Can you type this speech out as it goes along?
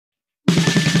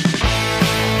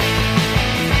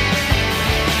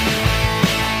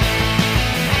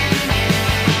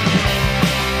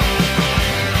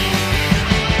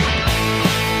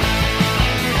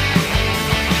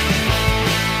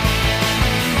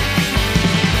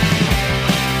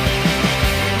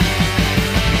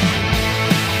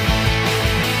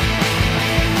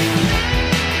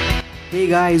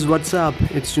Guys, what's up?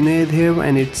 It's Junaid here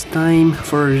and it's time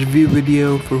for a review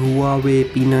video for Huawei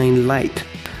P9 Lite.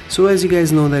 So as you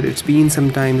guys know that it's been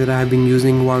some time that I have been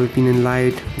using Huawei P9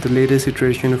 Lite, the latest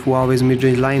iteration of Huawei's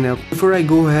mid-range lineup. Before I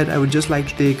go ahead, I would just like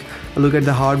to take a look at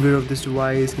the hardware of this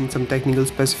device and some technical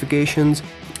specifications.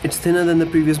 It's thinner than the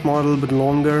previous model but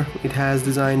longer. It has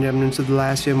design remnants of the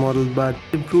last year model but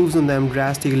improves on them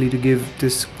drastically to give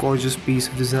this gorgeous piece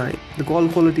of design. The call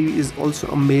quality is also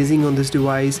amazing on this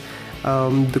device.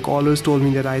 The callers told me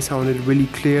that I sounded really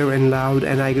clear and loud,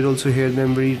 and I could also hear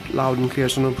them very loud and clear,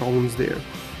 so no problems there.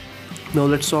 Now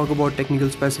let's talk about technical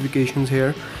specifications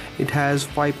here. It has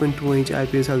 5.2-inch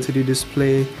IPS LCD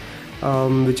display,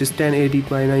 which is 1080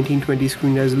 by 1920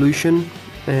 screen resolution,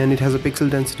 and it has a pixel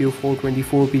density of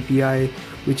 424 ppi,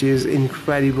 which is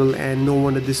incredible, and no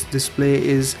wonder this display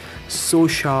is so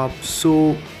sharp,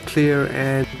 so clear,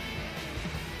 and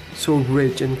so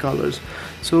rich in colors.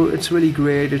 So it's really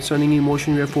great. It's running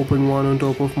EmotionWare 4.1 on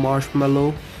top of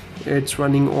Marshmallow. It's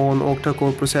running on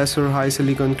octa-core processor, high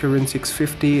silicon Kirin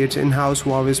 650. It's in-house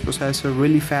Huawei's processor,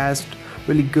 really fast,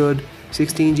 really good.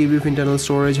 16 GB of internal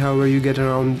storage, however you get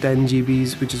around 10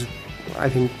 GBs, which is I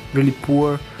think really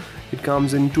poor. It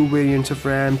comes in two variants of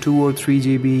RAM, 2 or 3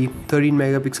 GB, 13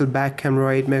 megapixel back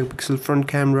camera, 8 megapixel front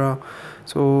camera.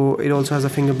 So it also has a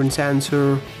fingerprint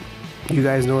sensor, you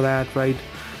guys know that, right?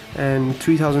 And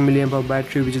 3000 mAh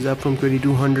battery, which is up from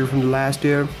 2200 from the last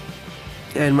year,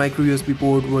 and micro USB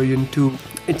port version 2.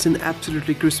 It's an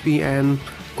absolutely crispy and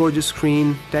gorgeous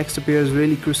screen. Text appears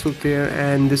really crystal clear,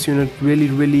 and this unit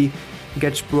really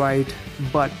gets bright,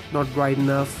 but not bright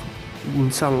enough in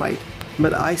sunlight.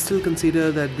 But I still consider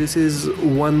that this is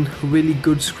one really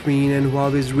good screen, and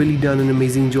Huawei's really done an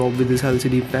amazing job with this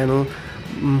LCD panel.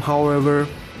 However,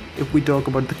 if we talk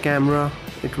about the camera,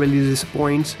 it really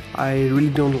disappoints. I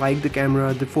really don't like the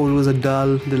camera. The photos are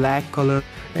dull, they lack color,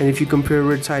 and if you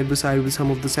compare it side by side with some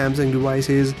of the Samsung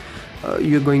devices,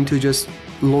 you're going to just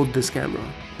loathe this camera.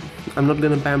 I'm not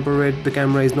gonna pamper it. The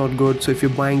camera is not good, so if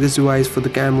you're buying this device for the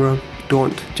camera,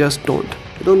 just don't.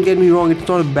 Don't get me wrong, it's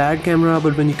not a bad camera,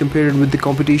 but when you compare it with the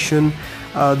competition,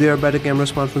 there are better camera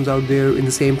smartphones out there in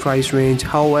the same price range.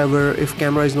 However, if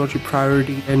camera is not your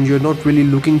priority and you're not really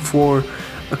looking for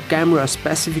a camera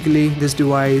specifically, this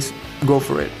device, go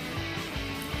for it.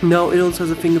 Now it also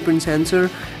has a fingerprint sensor,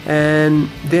 and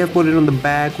they have put it on the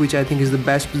back, which I think is the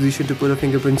best position to put a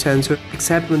fingerprint sensor,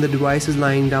 except when the device is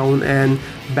lying down and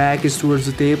back is towards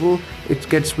the table. It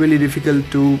gets really difficult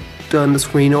to turn the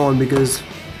screen on, because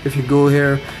if you go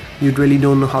here, you really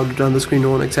don't know how to turn the screen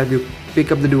on, except you pick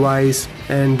up the device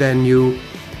and then you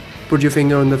put your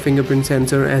finger on the fingerprint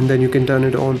sensor and then you can turn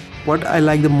it on. What I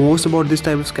like the most about this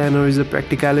type of scanner is the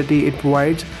practicality it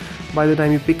provides. By the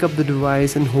time you pick up the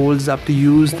device and holds up to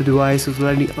use, the device is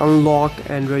already unlocked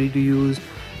and ready to use,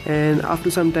 and after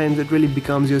some time it really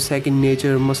becomes your second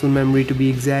nature, muscle memory to be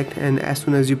exact, and as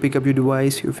soon as you pick up your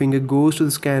device, your finger goes to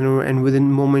the scanner and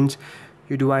within moments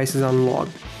your device is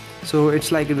unlocked. So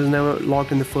it's like it was never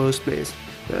locked in the first place.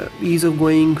 The ease of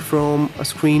going from a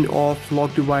screen off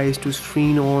locked device to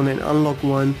screen on and unlock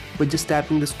one but just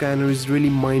tapping the scanner is really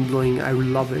mind-blowing. I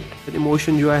love it. The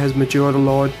Emotion UI has matured a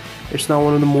lot. It's now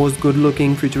one of the most good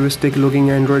looking, futuristic looking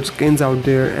Android skins out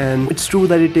there, and it's true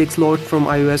that it takes a lot from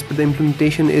iOS, but the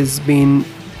implementation is been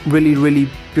really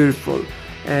beautiful,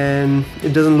 and it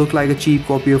doesn't look like a cheap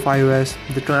copy of iOS.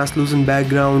 The translucent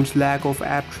backgrounds, lack of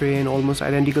app tray, and almost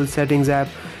identical settings app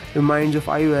reminds of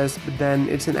iOS, but then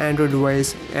it's an Android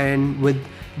device, and with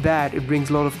that it brings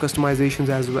a lot of customizations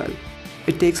as well.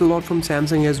 It takes a lot from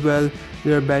Samsung as well.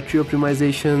 There are battery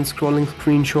optimization, scrolling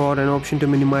screenshot, an option to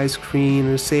minimize screen,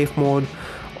 and a safe mode.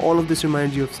 All of this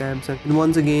reminds you of Samsung, and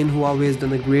once again Huawei has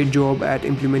done a great job at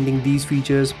implementing these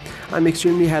features. I'm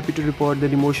extremely happy to report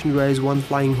that Emotion UI is one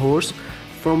flying horse.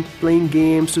 From playing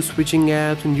games to switching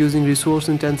apps and using resource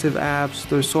intensive apps,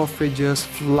 the software just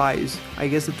flies. I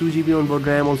guess the 2 GB onboard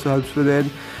RAM also helps with it.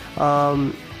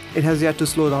 It has yet to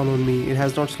slow down on me. It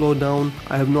has not slowed down.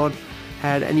 I have not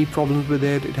had any problems with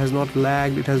it. It has not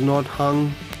lagged, it has not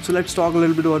hung. So let's talk a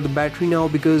little bit about the battery now,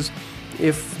 because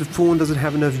if the phone doesn't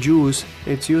have enough juice,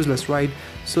 it's useless, right?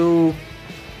 So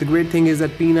the great thing is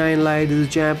that P9 Lite is a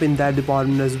champ in that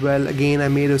department as well. Again, I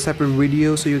made a separate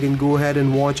video, so you can go ahead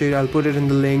and watch it. I'll put it in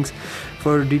the links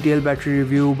for a detailed battery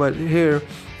review, but here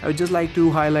I would just like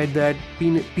to highlight that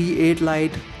P8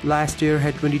 Lite last year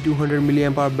had 2200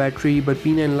 mAh battery, but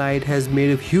P9 Lite has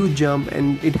made a huge jump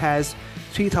and it has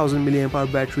 3000 mAh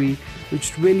battery,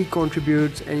 which really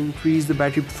contributes and increase the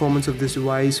battery performance of this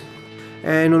device.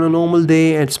 And on a normal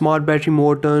day and smart battery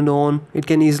mode turned on, it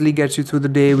can easily get you through the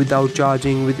day without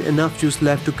charging, with enough juice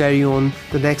left to carry on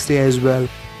the next day as well.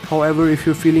 However, if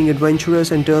you're feeling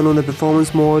adventurous and turn on the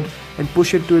performance mode and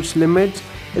push it to its limits,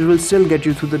 it will still get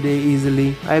you through the day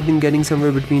easily. I've been getting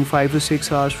somewhere between 5 to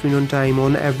 6 hours screen on time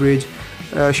on average,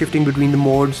 shifting between the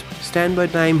modes. Standby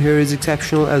time here is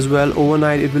exceptional as well.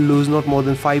 Overnight it will lose not more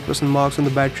than 5% marks on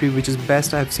the battery, which is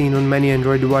best I've seen on many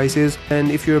Android devices.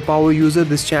 And if you're a power user,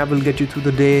 this chap will get you through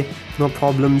the day, no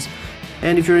problems.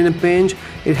 And if you're in a pinch,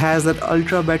 it has that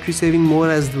ultra battery saving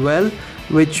mode as well,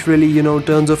 which really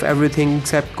turns off everything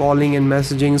except calling and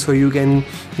messaging, so you can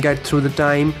get through the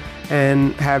time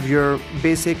and have your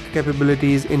basic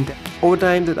capabilities intact. Over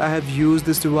time that I have used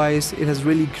this device, it has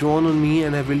really grown on me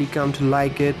and I've really come to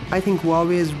like it. I think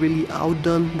Huawei has really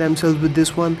outdone themselves with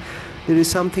this one. There is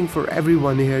something for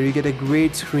everyone here. You get a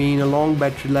great screen, a long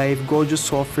battery life, gorgeous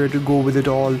software to go with it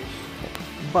all.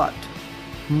 But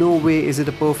no way is it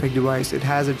a perfect device. It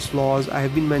has its flaws. I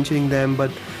have been mentioning them,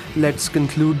 but let's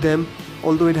conclude them.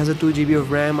 Although it has a 2 GB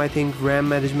of RAM, I think RAM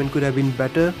management could have been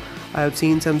better. I have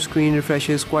seen some screen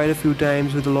refreshes quite a few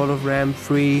times with a lot of RAM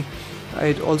free.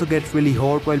 It also gets really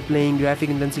hot while playing graphic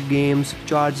intensive games.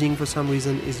 Charging for some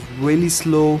reason is really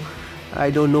slow. I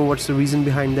don't know what's the reason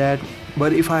behind that.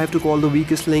 But if I have to call the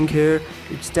weakest link here,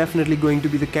 it's definitely going to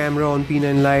be the camera on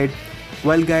P9 Lite.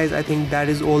 Well guys, I think that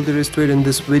is all there is to it in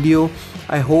this video.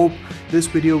 I hope this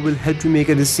video will help you make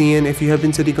a decision. If you have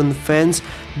been sitting on the fence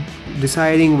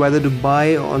deciding whether to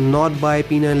buy or not buy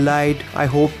P9 Lite, I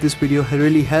hope this video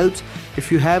really helps.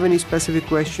 If you have any specific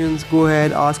questions, go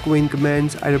ahead, ask away in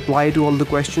comments. I reply to all the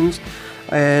questions.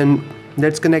 And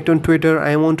let's connect on Twitter.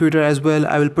 I am on Twitter as well.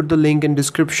 I will put the link in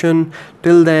description.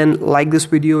 Till then, like this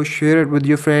video, share it with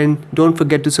your friend. Don't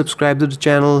forget to subscribe to the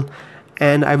channel,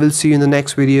 and I will see you in the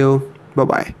next video. Bye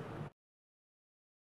bye.